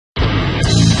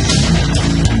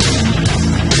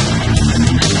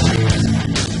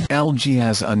LG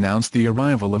has announced the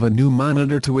arrival of a new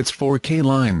monitor to its 4K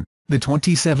line, the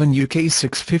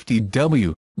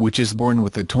 27UK650-W, which is born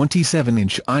with a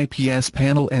 27-inch IPS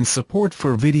panel and support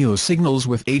for video signals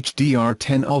with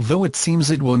HDR10. Although it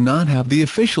seems it will not have the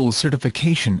official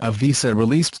certification of Vesa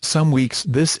released some weeks,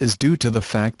 this is due to the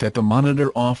fact that the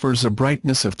monitor offers a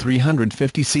brightness of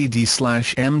 350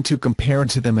 CD/M2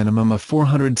 compared to the minimum of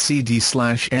 400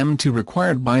 CD/M2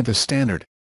 required by the standard.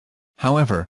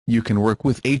 However, you can work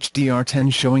with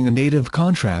HDR10 showing a native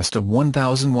contrast of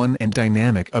 1001 and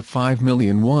dynamic of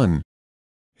 5001.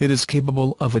 It is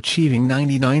capable of achieving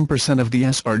 99% of the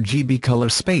sRGB color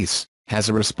space, has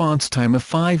a response time of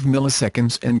 5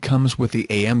 milliseconds and comes with the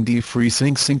AMD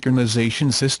FreeSync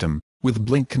synchronization system, with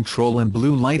blink control and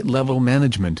blue light level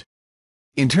management.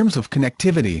 In terms of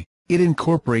connectivity, it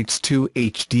incorporates two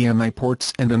HDMI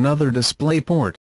ports and another DisplayPort,